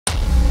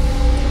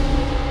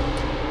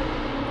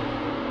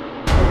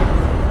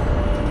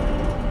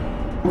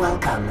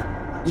Welcome.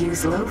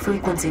 Use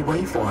low-frequency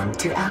waveform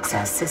to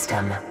access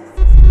system.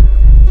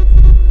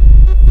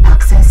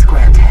 Access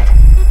granted.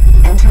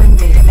 Entering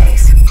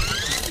database.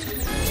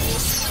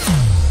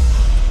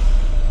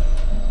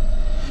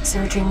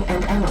 Searching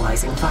and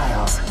analyzing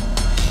files.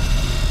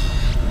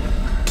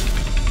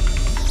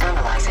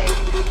 Analyzing.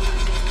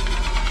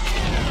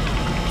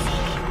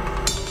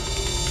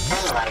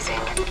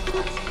 Analyzing.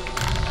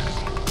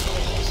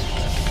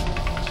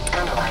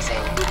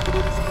 Analyzing.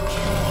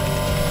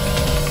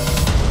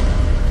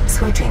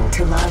 Switching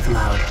to live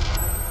mode.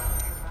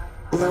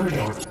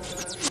 Loading.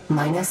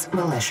 Minus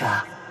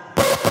Militia.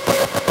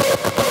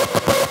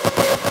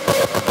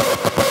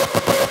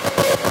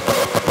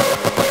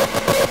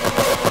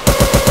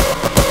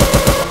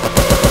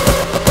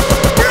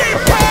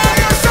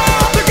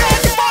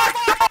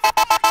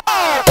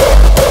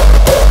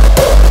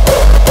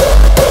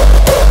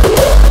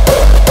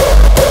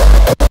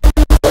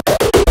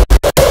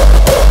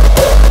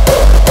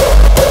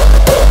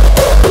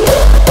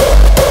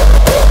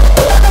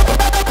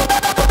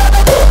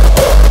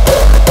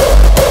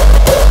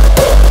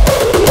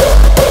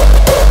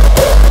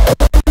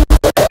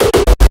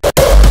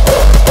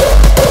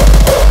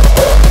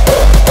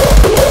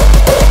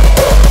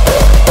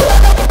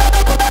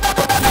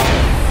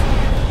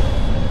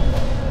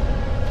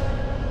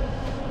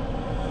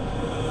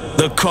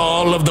 The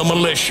call of the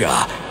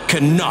militia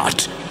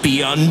cannot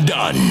be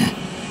undone.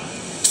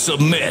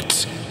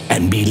 Submit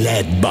and be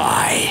led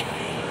by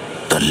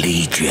the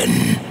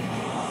Legion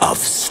of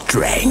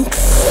Strength.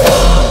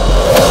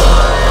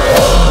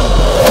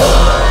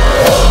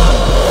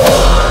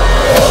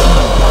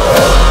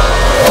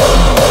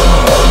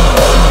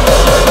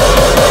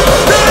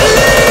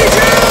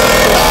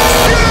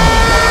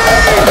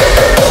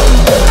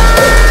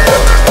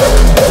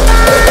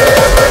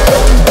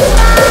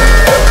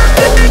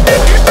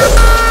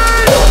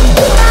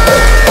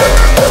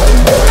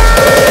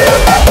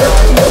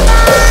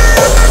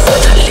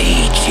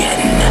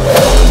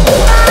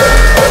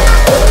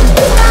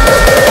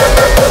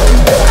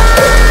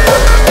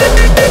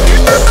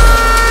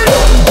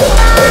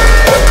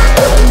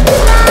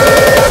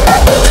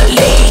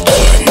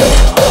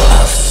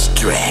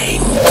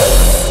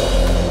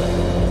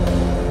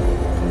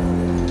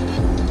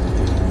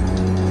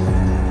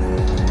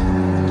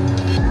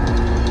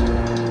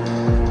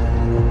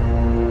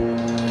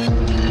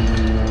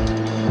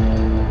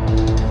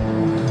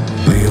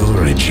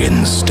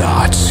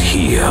 Starts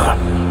here.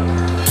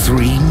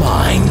 3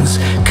 minds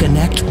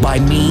connect by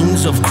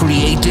means of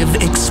creative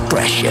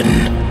expression.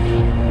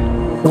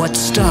 What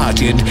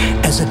started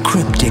as a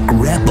cryptic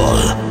rebel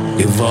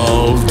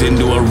evolved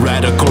into a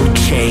radical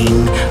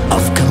chain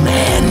of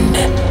command.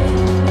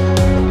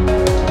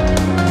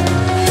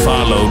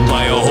 Followed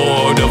by a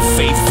horde of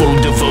faithful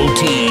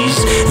devotees,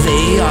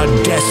 they are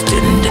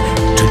destined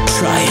to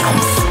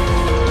triumph.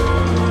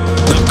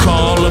 The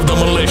call of the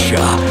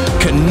militia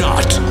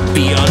cannot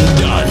be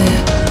undone.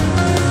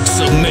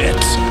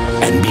 Submit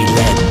and be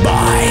led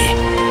by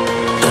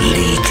the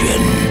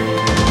Legion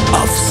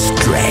of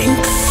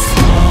Strength.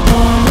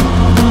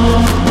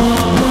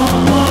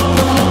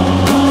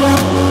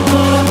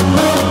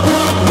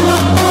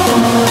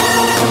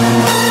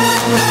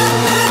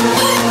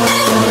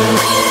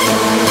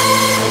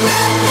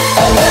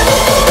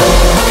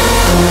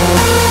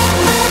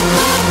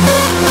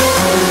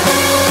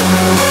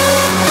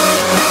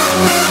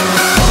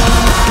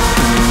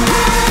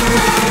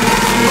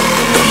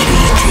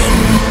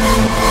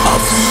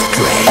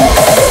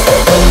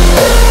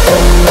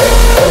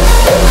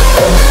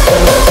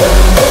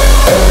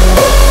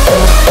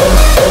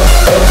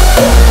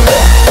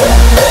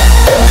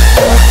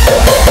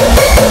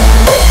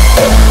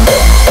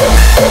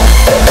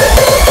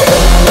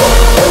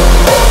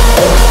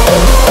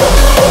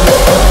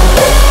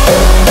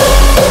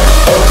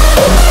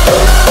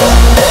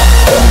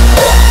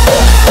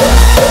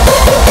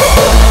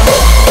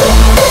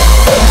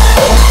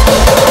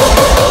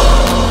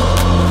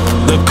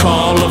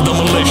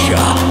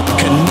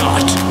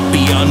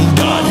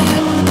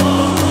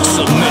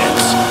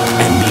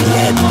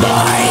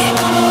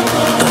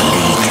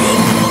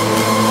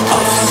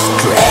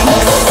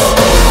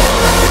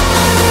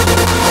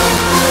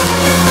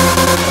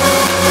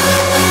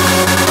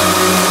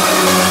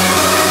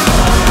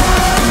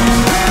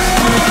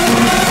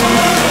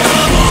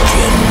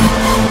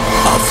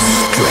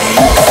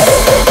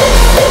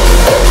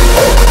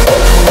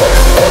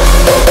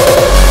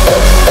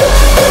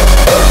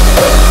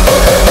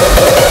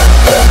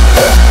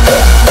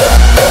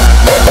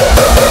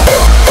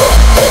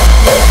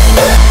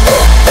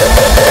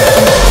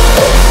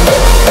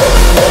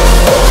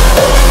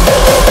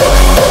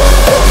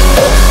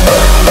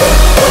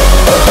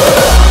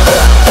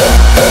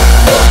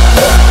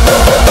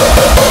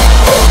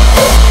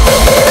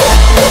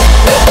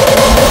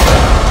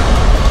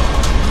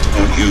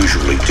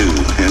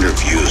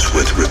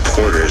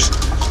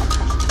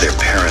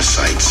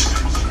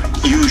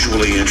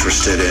 Usually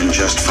interested in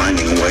just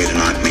finding a way to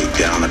knock me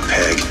down a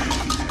peg.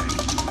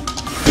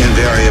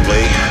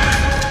 Invariably,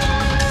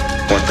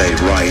 what they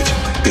write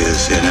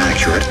is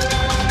inaccurate,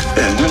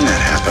 And when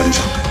that happens,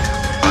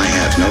 I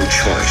have no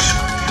choice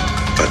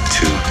but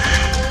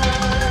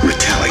to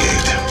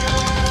retaliate.